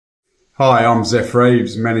Hi, I'm Zeph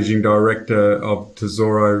Reeves, Managing Director of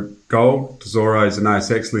Tesoro Gold. Tesoro is an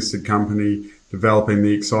ASX-listed company developing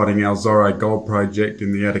the exciting El Zorro gold project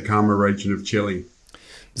in the Atacama region of Chile.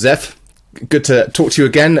 Zeph, good to talk to you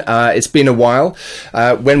again. It's been a while.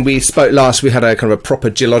 When we spoke last, we had a kind of a proper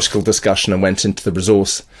geological discussion and went into the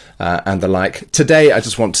resource and the like. Today, I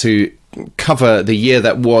just want to cover the year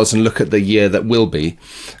that was and look at the year that will be.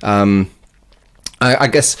 I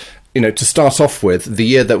guess, to start off with, the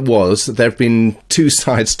year that was, there have been two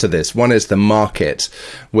sides to this. One is the market,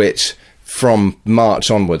 which from March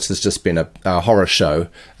onwards has just been a horror show,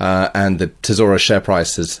 and the Tesoro share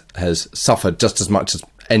price has suffered just as much as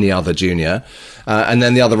any other junior. And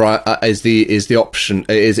then the other is the option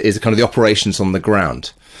is kind of the operations on the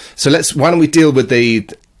ground. So why don't we deal with the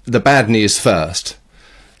bad news first,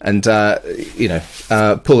 and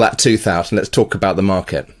pull that tooth out, and let's talk about the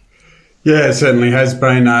market. Yeah, it certainly has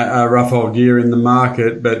been a rough old year in the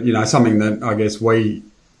market, but something that I guess we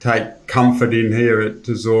take comfort in here at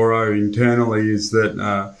Tesoro internally is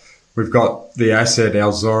that we've got the asset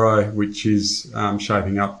El Zorro, which is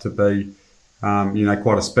shaping up to be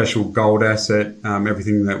quite a special gold asset.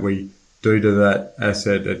 Everything that we do to that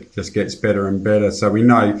asset, it just gets better and better. So we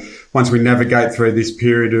know once we navigate through this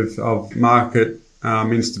period of market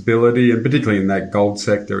instability, and particularly in that gold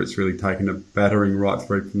sector, it's really taken a battering right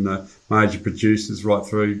through from the major producers right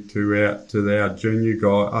through to our junior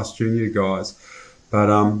guys. But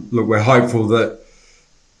look, we're hopeful that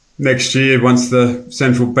next year, once the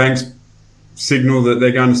central banks signal that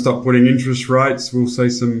they're going to stop putting interest rates, we'll see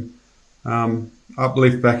some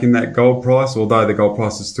uplift back in that gold price. Although the gold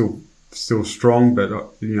price is still strong, but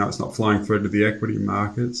it's not flowing through to the equity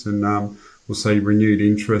markets, and we'll see renewed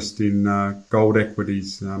interest in gold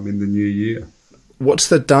equities in the new year. What's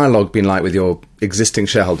the dialogue been like with your existing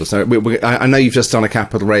shareholders? So I know you've just done a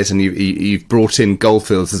capital raise and you've brought in Gold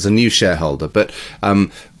Fields as a new shareholder, but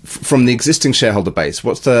from the existing shareholder base,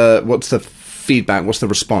 what's the feedback? What's the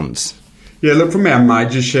response? Yeah, look, from our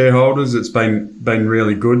major shareholders, it's been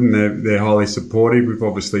really good, and they're highly supportive. We've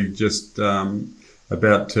obviously just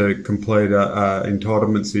about to complete a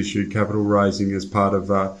entitlements issue capital raising as part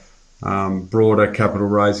of a broader capital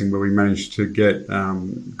raising where we managed to get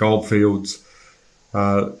Gold Fields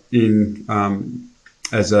in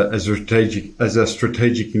as a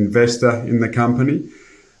strategic investor in the company.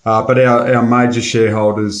 But our major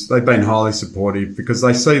shareholders, they've been highly supportive because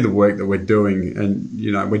they see the work that we're doing,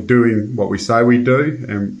 and we're doing what we say we do,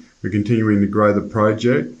 and we're continuing to grow the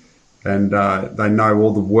project, and they know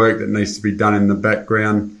all the work that needs to be done in the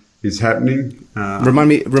background is happening.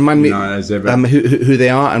 Remind me as ever. Who they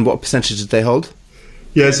are and what percentage they hold?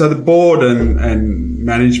 Yeah, so the board and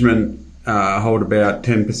management hold about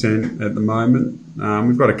 10% at the moment.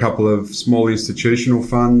 We've got a couple of small institutional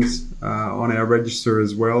funds on our register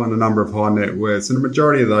as well, and a number of high net worths. And the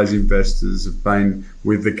majority of those investors have been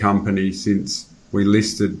with the company since we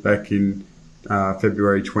listed back in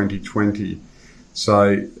February 2020.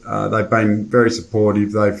 So they've been very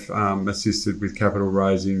supportive. They've assisted with capital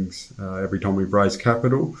raisings every time we've raised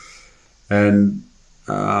capital. And,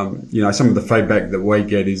 some of the feedback that we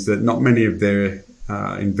get is that not many of their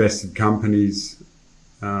invested companies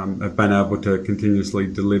have been able to continuously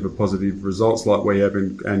deliver positive results like we have,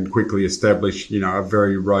 and quickly establish, a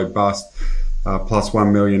very robust plus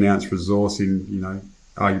 1 million ounce resource in,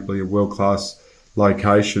 arguably a world-class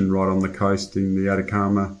location right on the coast in the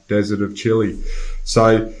Atacama Desert of Chile.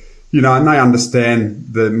 So, and they understand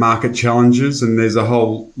the market challenges, and there's a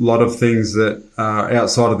whole lot of things that are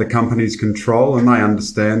outside of the company's control, and they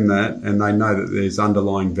understand that, and they know that there's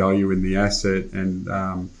underlying value in the asset, and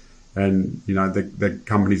the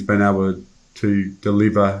company's been able to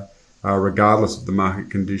deliver regardless of the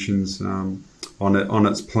market conditions on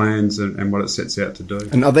its plans and what it sets out to do.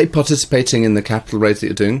 And are they participating in the capital raise that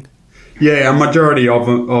you're doing? Yeah, a majority of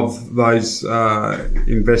those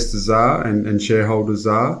investors are and shareholders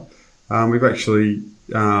are. We've actually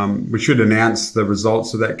we should announce the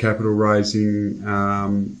results of that capital raising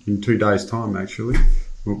in 2 days' time. Actually,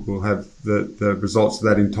 we'll have the results of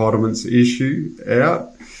that entitlements issue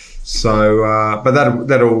out. So, but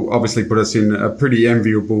that'll obviously put us in a pretty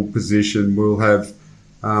enviable position. We'll have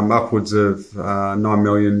upwards of 9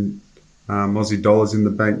 million Aussie dollars in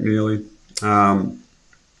the bank nearly.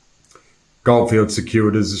 Gold Fields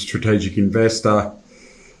secured as a strategic investor.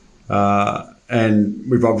 And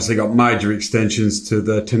we've obviously got major extensions to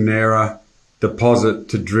the Ternera deposit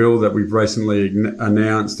to drill that we've recently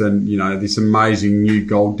announced, and this amazing new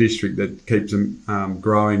gold district that keeps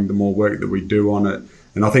growing the more work that we do on it.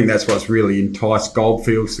 And I think that's what's really enticed Gold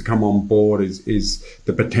Fields to come on board is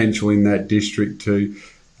the potential in that district to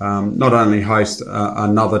not only host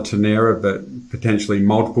another Ternera, but potentially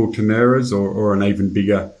multiple Terneras or an even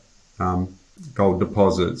bigger gold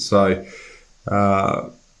deposit. So,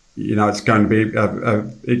 it's going to be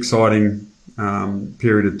an exciting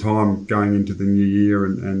period of time going into the new year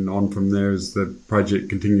and on from there as the project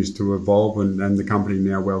continues to evolve and the company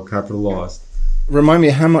now well capitalised. Remind me,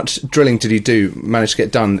 how much drilling did you manage to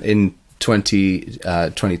get done in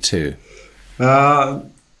 2022?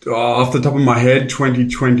 Off the top of my head,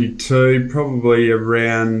 2022, probably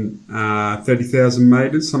around 30,000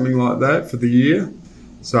 metres, something like that for the year.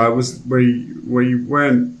 So it was we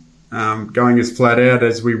weren't going as flat out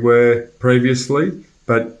as we were previously,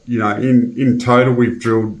 but in total we've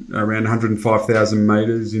drilled around 105,000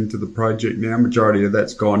 metres into the project now. Majority of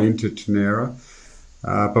that's gone into Ternera,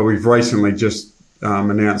 but we've recently just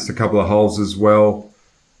announced a couple of holes as well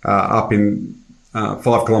up in 5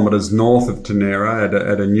 kilometres north of Ternera at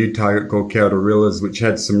a new target called Calderillas, which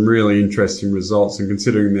had some really interesting results. And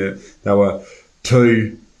considering there were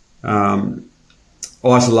two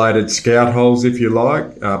isolated scout holes, if you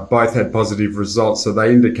like, both had positive results. So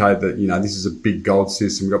they indicate that, this is a big gold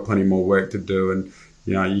system. We've got plenty more work to do. And,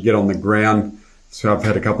 you get on the ground. So I've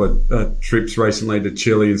had a couple of trips recently to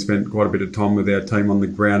Chile and spent quite a bit of time with our team on the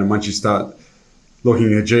ground. And once you start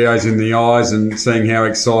looking at geos in the eyes and seeing how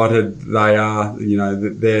excited they are,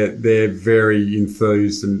 they're very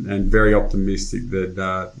enthused and very optimistic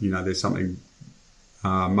that, there's something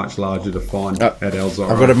much larger to find at El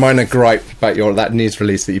Zorro. I've got a minor gripe about that news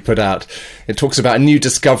release that you put out. It talks about a new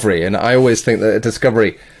discovery, and I always think that a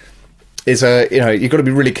discovery is you've got to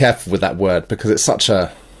be really careful with that word because it's such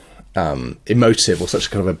a emotive or such a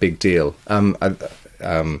kind of a big deal.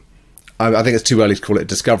 I think it's too early to call it a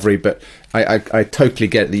discovery, but I totally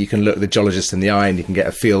get that you can look the geologist in the eye and you can get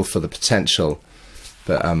a feel for the potential.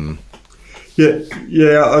 But I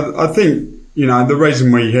think the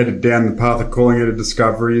reason we headed down the path of calling it a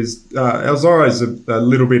discovery is El Zorro is a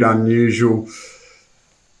little bit unusual,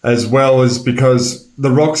 as well as because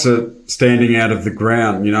the rocks are standing out of the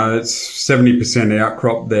ground. It's 70%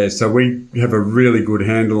 outcrop there, so we have a really good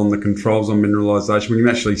handle on the controls on mineralisation. We can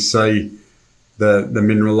actually see the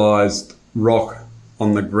mineralised rock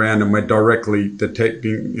on the ground, and we're directly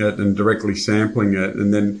detecting it and directly sampling it,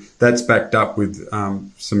 and then that's backed up with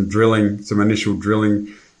some initial drilling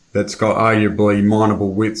that's got arguably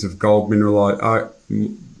mineable widths of gold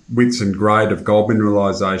widths and grade of gold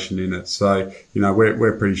mineralisation in it. So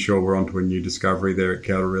we're pretty sure we're onto a new discovery there at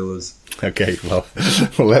Calderillas. Okay, well,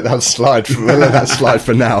 we'll let that slide. We'll let that slide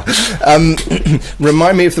for now.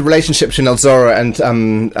 Remind me of the relationship between El Zorro and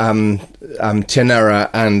Ternera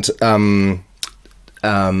and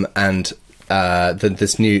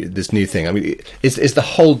this new thing. I mean, is the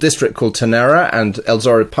whole district called Ternera and El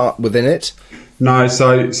Zorro part within it? No,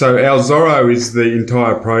 so El Zorro is the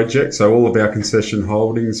entire project. So all of our concession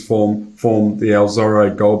holdings form the El Zorro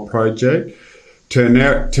Gold Project.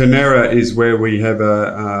 Ternera is where we have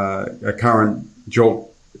a current JORC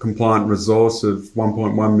compliant resource of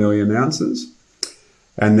 1.1 million ounces.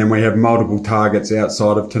 And then we have multiple targets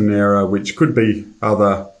outside of Ternera, which could be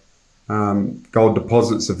other gold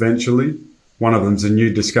deposits eventually. One of them's a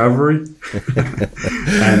new discovery.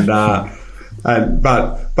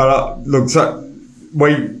 Look, so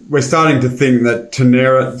we're starting to think that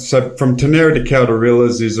Ternera, so from Ternera to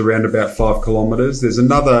Calderillas is around about 5 kilometres. There's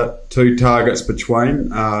another 2 targets between,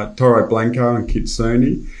 Toro Blanco and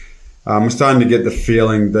Kitsuni. We're starting to get the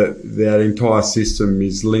feeling that that entire system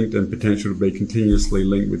is linked and potential to be continuously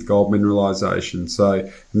linked with gold mineralisation. So,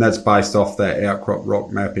 and that's based off that outcrop rock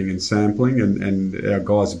mapping and sampling, and our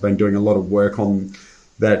guys have been doing a lot of work on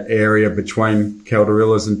that area between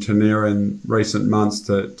Calderillas and Ternera in recent months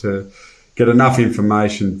to get enough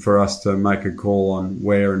information for us to make a call on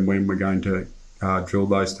where and when we're going to drill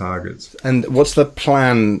those targets. And what's the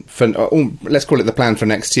plan for, let's call it the plan for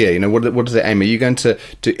next year? What does it aim? Are you going to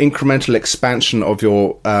do incremental expansion of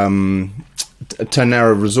your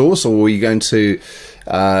Ternera resource, or are you going to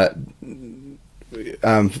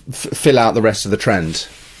fill out the rest of the trend,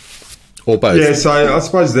 or both? Yeah, so I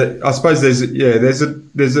suppose there's a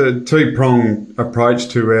 2-pronged approach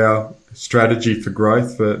to our strategy for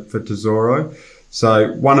growth for Tesoro.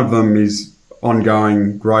 So one of them is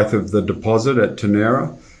ongoing growth of the deposit at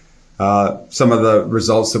Ternera. Some of the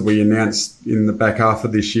results that we announced in the back half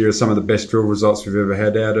of this year are some of the best drill results we've ever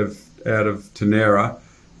had out of Ternera,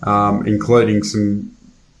 including some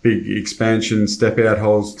big expansion step-out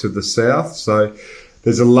holes to the south. So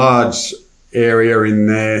there's a large area in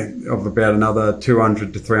there of about another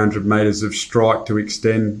 200 to 300 metres of strike to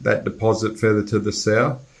extend that deposit further to the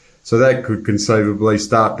south. So that could conceivably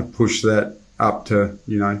start to push that up to,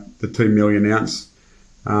 the 2 million ounce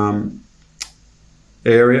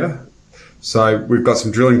area. So we've got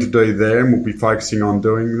some drilling to do there, and we'll be focusing on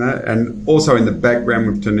doing that. And also in the background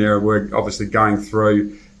with Ternera, we're obviously going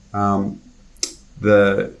through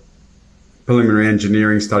the preliminary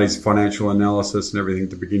engineering studies, financial analysis and everything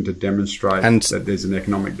to begin to demonstrate that there's an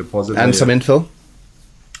economic deposit and there. Some infill?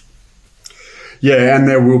 Yeah, and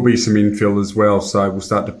there will be some infill as well. So we'll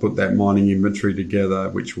start to put that mining inventory together,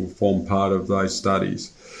 which will form part of those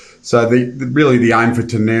studies. So really the aim for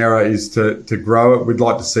Ternera is to grow it. We'd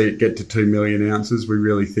like to see it get to 2 million ounces. We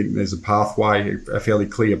really think there's a pathway, a fairly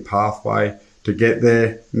clear pathway to get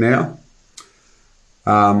there now.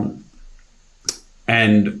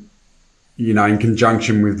 And, you know, in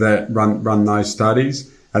conjunction with that, run those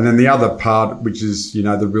studies. And then the other part, which is, you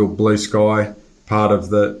know, the real blue sky part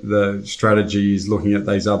of the strategy, is looking at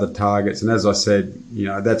these other targets. And as I said, you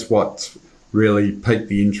know, that's what's really piqued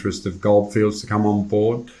the interest of Gold Fields to come on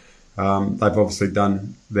board. They've obviously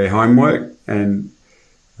done their homework, and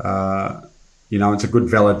you know, it's a good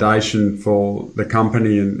validation for the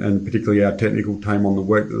company and particularly our technical team on the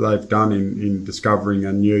work that they've done in discovering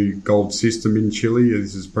a new gold system in Chile.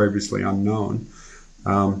 This is previously unknown,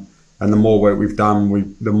 and the more work we've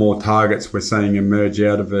done, the more targets we're seeing emerge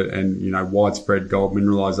out of it, and, you know, widespread gold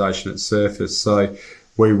mineralisation at surface. So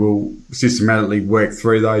we will systematically work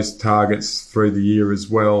through those targets through the year as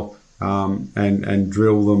well, and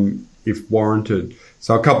drill them if warranted.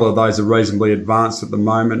 So a couple of those are reasonably advanced at the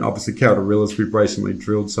moment. Obviously, Calderillas we've recently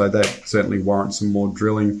drilled, so that certainly warrants some more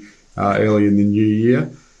drilling early in the new year.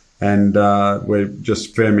 And we're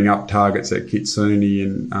just firming up targets at Kitsuni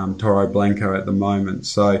and Toro Blanco at the moment.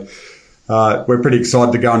 So we're pretty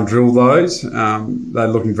excited to go and drill those. They're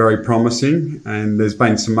looking very promising, and there's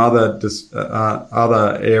been some other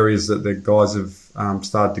areas that the guys have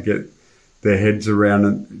started to get their heads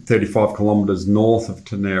around. 35 kilometres north of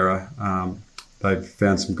Ternera, they've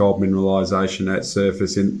found some gold mineralisation at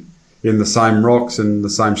surface in the same rocks and the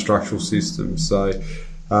same structural systems. So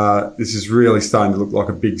this is really starting to look like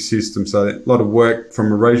a big system. So a lot of work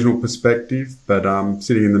from a regional perspective, but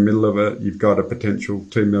sitting in the middle of it, you've got a potential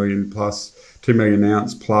 2 million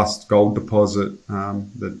ounce plus gold deposit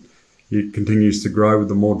that it continues to grow with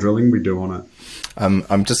the more drilling we do on it.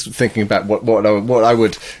 I'm just thinking about what I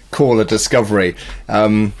would call a discovery.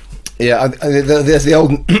 There's the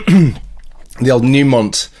old the old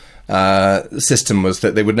Newmont system was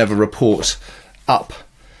that they would never report up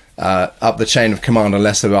the chain of command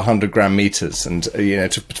unless there were 100 gram meters, and you know,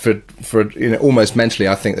 for you know, almost mentally,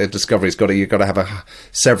 I think the discovery's you've got to have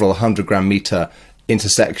several 100 gram meter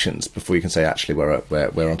intersections before you can say actually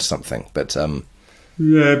we're onto something. But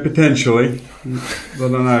yeah, potentially. I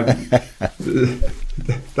don't know.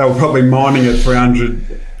 They were probably mining at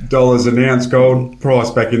 $300 an ounce gold price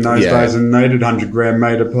back in those days, and needed 100 gram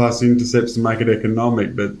meter plus intercepts to make it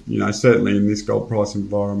economic. But, you know, certainly in this gold price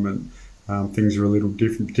environment, things are a little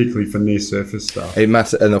different, particularly for near surface stuff. It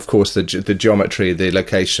matters, and of course the geometry, the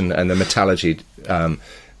location, and the metallurgy it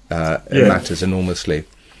matters enormously.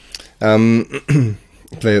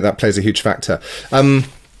 That plays a huge factor.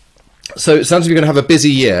 So it sounds like you're going to have a busy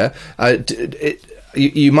year.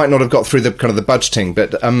 You might not have got through the kind of the budgeting,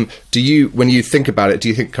 but do you, when you think about it, do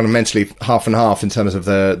you think kind of mentally half and half in terms of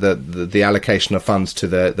the allocation of funds to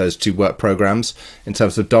those two work programs in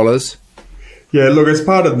terms of dollars? Yeah, look, as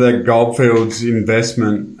part of the Gold Fields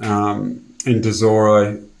investment in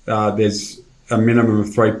Tesoro, there's a minimum of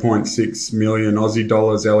 3.6 million Aussie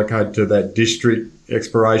dollars allocated to that district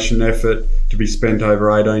exploration effort to be spent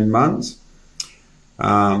over 18 months.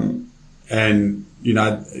 And, you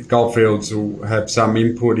know, Gold Fields will have some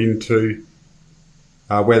input into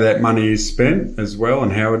where that money is spent as well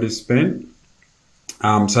and how it is spent.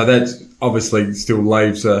 So that obviously still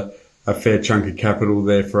leaves a fair chunk of capital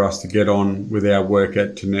there for us to get on with our work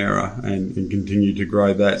at Ternera and continue to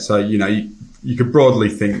grow that. So, you know, you could broadly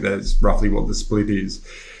think that's roughly what the split is.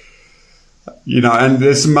 You know, and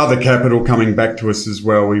there's some other capital coming back to us as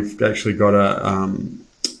well. We've actually got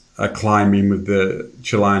a claim in with the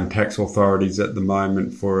Chilean tax authorities at the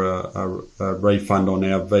moment for a refund on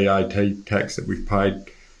our VAT tax that we've paid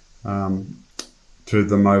to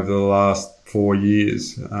them over the last 4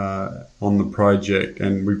 years on the project,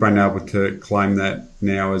 and we've been able to claim that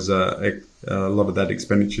now as a lot of that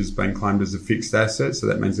expenditure has been claimed as a fixed asset, so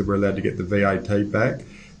that means that we're allowed to get the VAT back,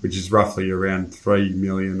 which is roughly around 3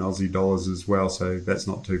 million Aussie dollars as well, so that's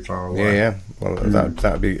not too far away. Yeah. Well, that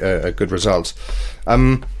would be a good result.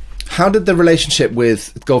 How did the relationship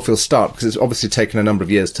with Gold Fields start? Because it's obviously taken a number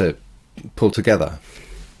of years to pull together.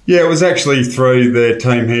 Yeah, it was actually through their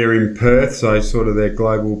team here in Perth. So sort of their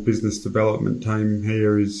global business development team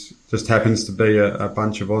here is just happens to be a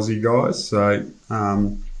bunch of Aussie guys. So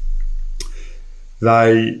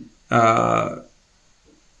they,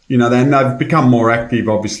 they've become more active,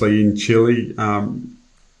 obviously, in Chile.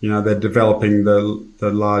 They're developing the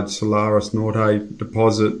large Salares Norte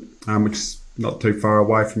deposit, which is not too far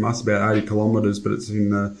away from us, about 80 kilometres, but it's in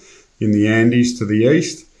the Andes to the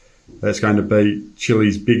east. That's going to be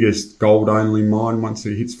Chile's biggest gold-only mine once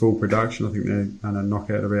it hits full production. I think they're going to knock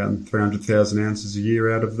out around 300,000 ounces a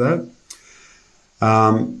year out of that.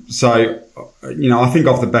 I think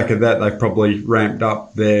off the back of that, they've probably ramped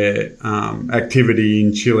up their activity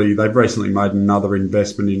in Chile. They've recently made another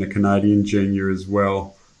investment in a Canadian junior as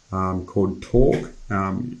well, called Torque,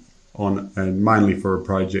 and mainly for a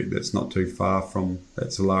project that's not too far from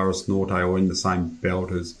that Salares Norte, or in the same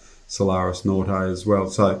belt as Salares Norte as well.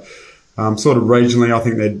 So sort of regionally, I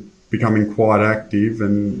think they're becoming quite active,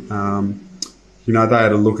 and they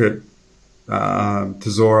had a look at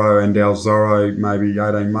Tesoro and El Zorro maybe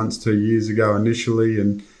 18 months, 2 years ago initially,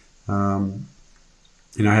 and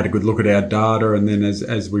had a good look at our data, and then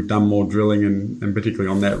as we've done more drilling and particularly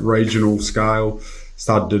on that regional scale,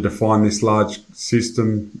 started to define this large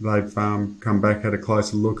system, they've come back, had a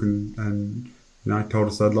closer look, and told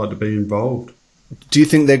us they'd like to be involved. Do you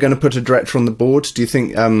think they're going to put a director on the board? Do you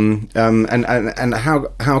think, and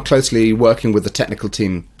how closely are you working with the technical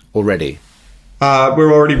team already?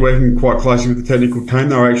 We're already working quite closely with the technical team.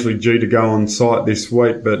 They were actually due to go on site this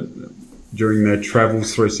week, but during their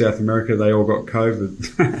travels through South America, they all got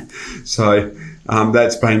COVID. So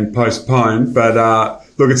that's been postponed. But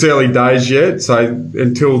look, it's early days yet. So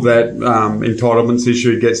until that entitlements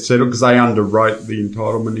issue gets settled, because they underwrote the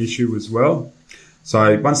entitlement issue as well.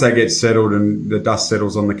 So once that gets settled and the dust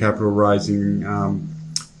settles on the capital raising,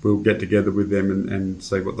 we'll get together with them and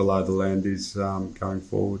see what the lay of the land is going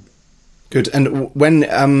forward. Good. And when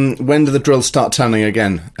do the drills start turning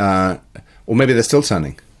again? Or maybe they're still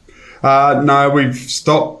turning? No, we've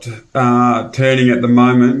stopped turning at the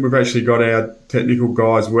moment. We've actually got our technical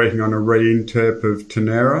guys working on a re-interp of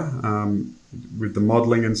Ternera with the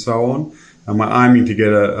modelling and so on. And we're aiming to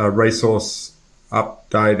get a resource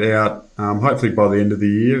update out, hopefully by the end of the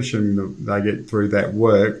year, assuming that they get through that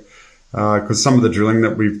work. Because some of the drilling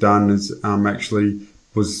that we've done is actually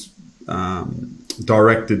was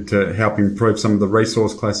directed to help improve some of the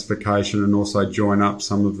resource classification and also join up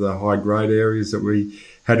some of the high grade areas that we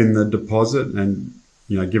had in the deposit. And,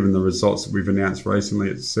 given the results that we've announced recently,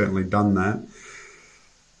 it's certainly done that.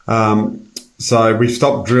 So we've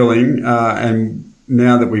stopped drilling, and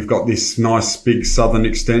now that we've got this nice big southern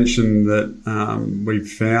extension that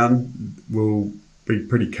we've found, we'll be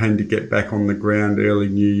pretty keen to get back on the ground early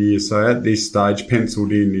New Year. So at this stage,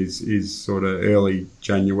 penciled in is sort of early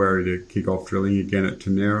January to kick off drilling again at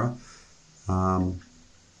Ternera,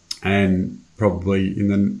 and probably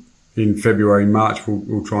in February, March,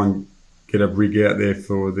 we'll try and get a rig out there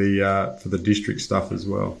for the district stuff as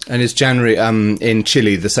well. And is January in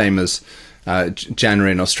Chile the same as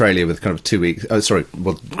January in Australia, with kind of 2 weeks?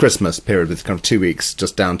 Christmas period with kind of 2 weeks,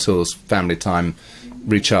 just down tools, family time,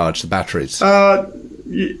 recharge the batteries. Yeah,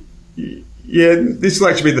 this will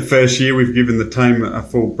actually be the first year we've given the team a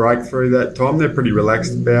full break through that time. They're pretty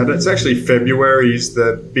relaxed about it. It's actually February is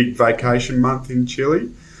the big vacation month in Chile.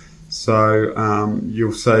 So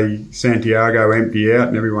you'll see Santiago empty out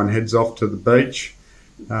and everyone heads off to the beach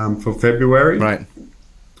for February. Right.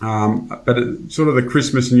 But sort of the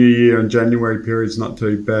Christmas, New Year and January period is not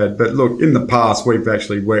too bad. But look, in the past, we've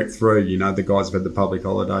actually worked through, the guys have had the public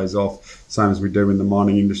holidays off, same as we do in the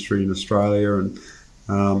mining industry in Australia, and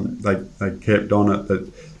they kept on it. But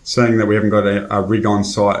seeing that we haven't got a rig on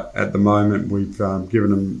site at the moment, we've given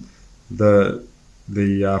them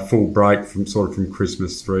the full break from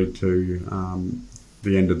Christmas through to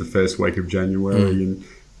the end of the first week of January, and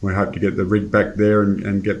we hope to get the rig back there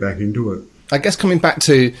and get back into it. I guess coming back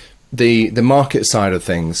to the market side of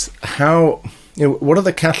things, what are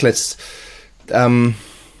the catalysts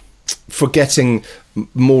for getting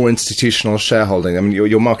more institutional shareholding? I mean,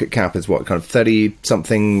 your market cap is what, kind of 30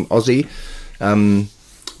 something Aussie?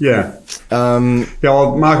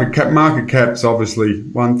 Well, market cap's obviously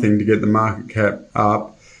one thing to get the market cap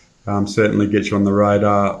up. Certainly gets you on the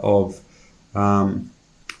radar of a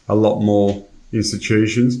lot more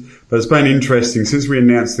institutions. But it's been interesting since we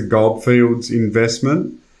announced the Goldfields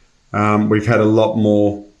investment. We've had a lot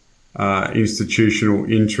more institutional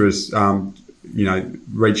interest,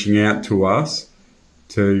 reaching out to us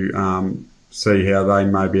to see how they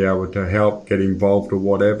may be able to help, get involved or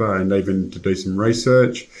whatever, and even to do some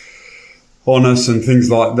research. on us and things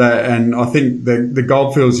like that. And I think the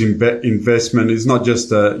Goldfields investment is not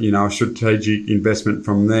just a strategic investment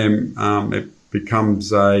from them. It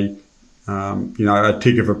becomes a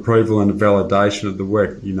tick of approval and a validation of the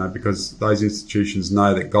work, because those institutions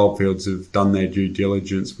know that Goldfields have done their due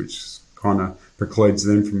diligence, which kind of precludes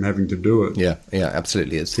them from having to do it. Yeah,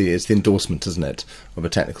 absolutely. It's the endorsement, isn't it, of a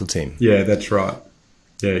technical team? Yeah, that's right.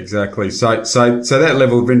 Yeah, exactly. So that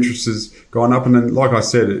level of interest has gone up, and then, like I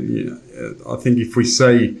said, I think if we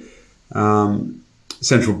see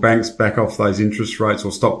central banks back off those interest rates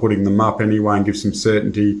or stop putting them up anyway, and give some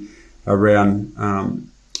certainty around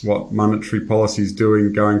what monetary policy is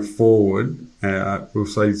doing going forward, we'll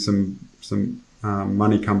see some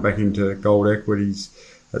money come back into gold equities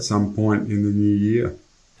at some point in the new year.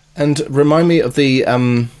 And remind me of the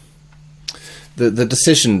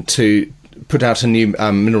decision to put out a new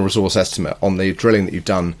mineral resource estimate on the drilling that you've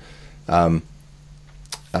done. Let's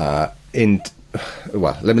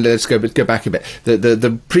go back a bit.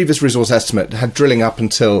 The previous resource estimate had drilling up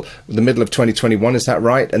until the middle of 2021. Is that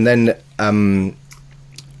right? And then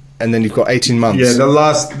you've got 18 months. Yeah, the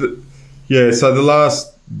last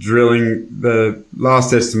drilling, the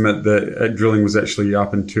last estimate that drilling was actually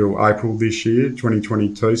up until April this year,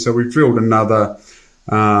 2022. So we've drilled another,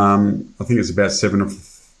 I think it's about 7,000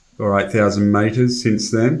 or 8,000 metres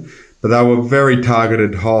since then. But they were very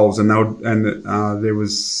targeted holes, and there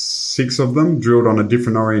was 6 of them drilled on a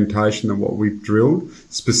different orientation than what we've drilled,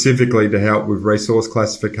 specifically to help with resource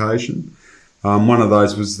classification. One of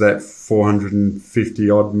those was that 450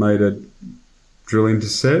 odd metre drill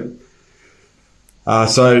intercept.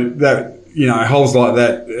 So that, holes like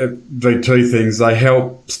that do two things. They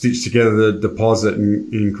help stitch together the deposit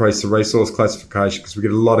and increase the resource classification, because we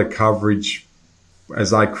get a lot of coverage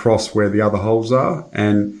as they cross where the other holes are.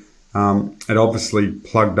 And it obviously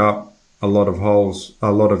plugged up a lot of holes,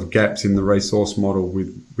 a lot of gaps in the resource model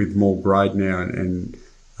with more grade now, and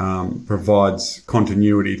provides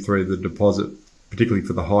continuity through the deposit, particularly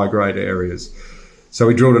for the high grade areas. So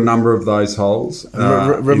we drilled a number of those holes.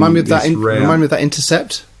 Remind me of that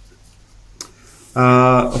intercept.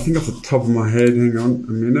 I think off the top of my head, hang on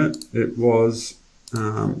a minute, it was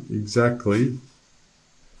exactly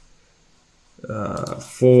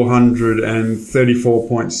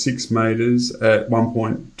 434.6 metres at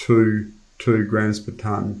 1.22 grams per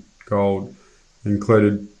tonne gold.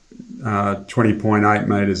 Included 20.8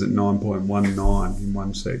 metres at 9.19 in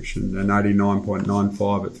one section, and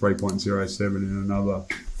 89.95 at 3.07 in another.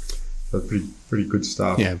 So pretty good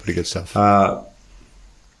stuff. Yeah, pretty good stuff.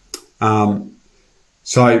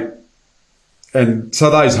 So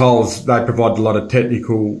those holes, they provide a lot of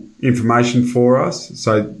technical information for us.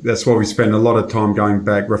 So that's why we spend a lot of time going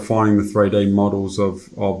back, refining the 3D models of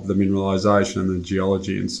the mineralisation and the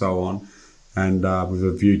geology and so on, and with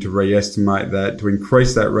a view to re-estimate that, to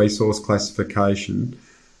increase that resource classification,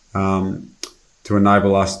 to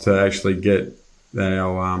enable us to actually get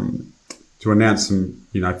our to announce some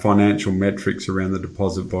financial metrics around the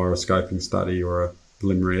deposit via a scoping study or a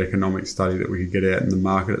preliminary economic study that we could get out in the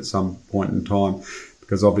market at some point in time,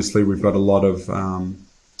 because obviously we've got a lot of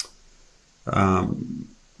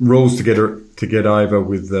rules to get over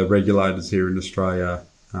with the regulators here in Australia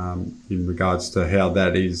in regards to how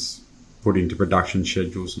that is put into production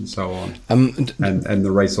schedules and so on, and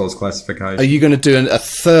the resource classification. Are you going to do a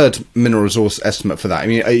third mineral resource estimate for that? I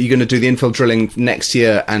mean, are you going to do the infill drilling next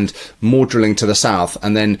year and more drilling to the south,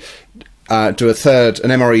 and then do a third,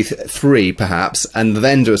 an MRE3 perhaps, and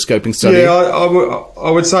then do a scoping study? Yeah,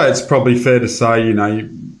 I would say it's probably fair to say, you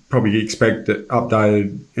probably expect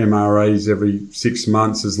updated MREs every 6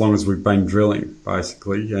 months, as long as we've been drilling,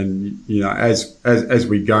 basically. And, as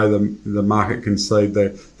we go, the market can see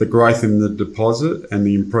the growth in the deposit and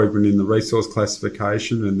the improvement in the resource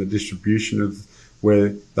classification and the distribution of where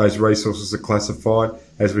those resources are classified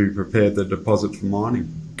as we prepare the deposit for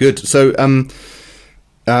mining. Good. So,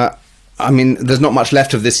 there's not much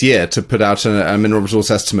left of this year to put out a mineral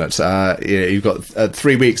resource estimate. You've got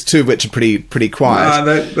 3 weeks, 2 of which are pretty quiet.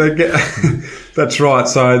 That's right.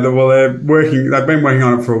 So, they're working. They've been working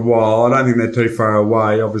on it for a while. I don't think they're too far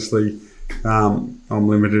away. Obviously, I'm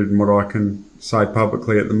limited in what I can say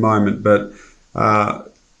publicly at the moment, but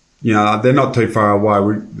they're not too far away.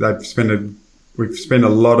 We've spent a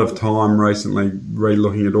lot of time recently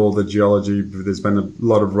re-looking at all the geology. There's been a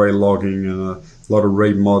lot of re-logging and a lot of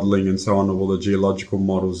remodelling and so on of all the geological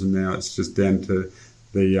models, and now it's just down to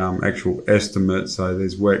the actual estimate. So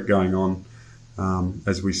there's work going on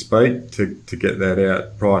as we speak to get that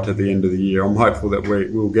out prior to the end of the year. I'm hopeful that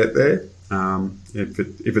we'll get there.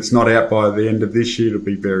 If it's not out by the end of this year, it'll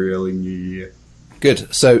be very early new year.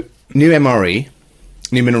 Good. So new MRE.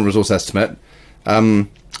 new mineral resource estimate,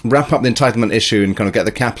 wrap up the entitlement issue and kind of get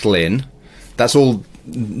the capital in. That's all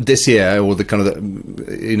this year, or the kind of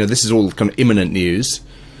this is all kind of imminent news.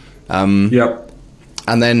 Yep.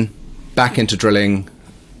 And then back into drilling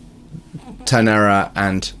Ternera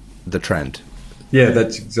and the Trend. Yeah,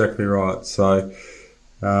 that's exactly right. So,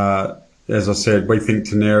 as I said, we think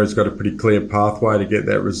Ternera's got a pretty clear pathway to get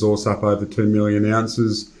that resource up over 2 million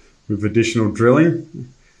ounces with additional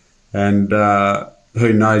drilling. And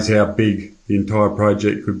who knows how big the entire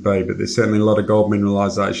project could be, but there's certainly a lot of gold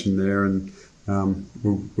mineralisation there, and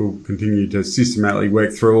we'll continue to systematically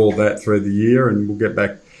work through all that through the year, and we'll get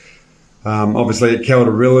back. Obviously at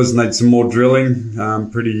Calderillas need some more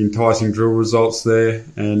drilling, pretty enticing drill results there,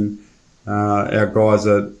 and our guys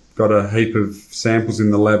have got a heap of samples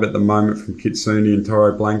in the lab at the moment from Kitsuni and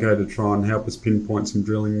Toro Blanco to try and help us pinpoint some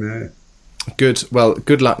drilling there. Good. Well,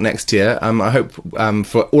 good luck next year. I hope,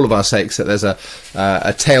 for all of our sakes, that there's a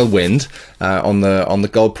tailwind on the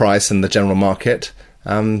gold price and the general market.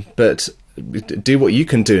 But do what you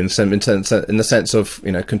can do in the sense of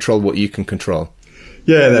control what you can control.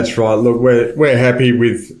 Yeah, that's right. Look, we're happy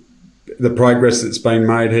with the progress that's been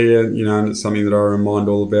made here. And it's something that I remind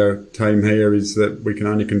all of our team here is that we can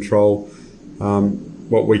only control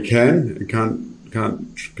what we can. We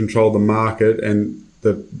can't control the market, and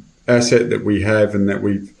the asset that we have and that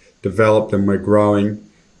we've developed and we're growing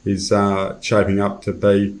is shaping up to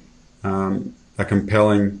be a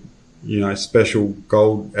compelling, special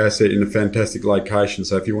gold asset in a fantastic location.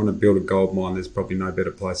 So if you want to build a gold mine, there's probably no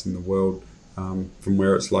better place in the world from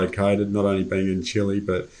where it's located, not only being in Chile,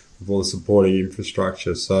 but with all the supporting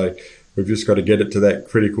infrastructure. So we've just got to get it to that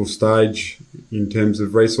critical stage in terms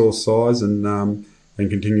of resource size and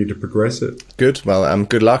continue to progress it. Good. Well,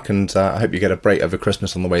 good luck, and I hope you get a break over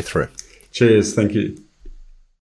Christmas on the way through. Cheers. Thank you.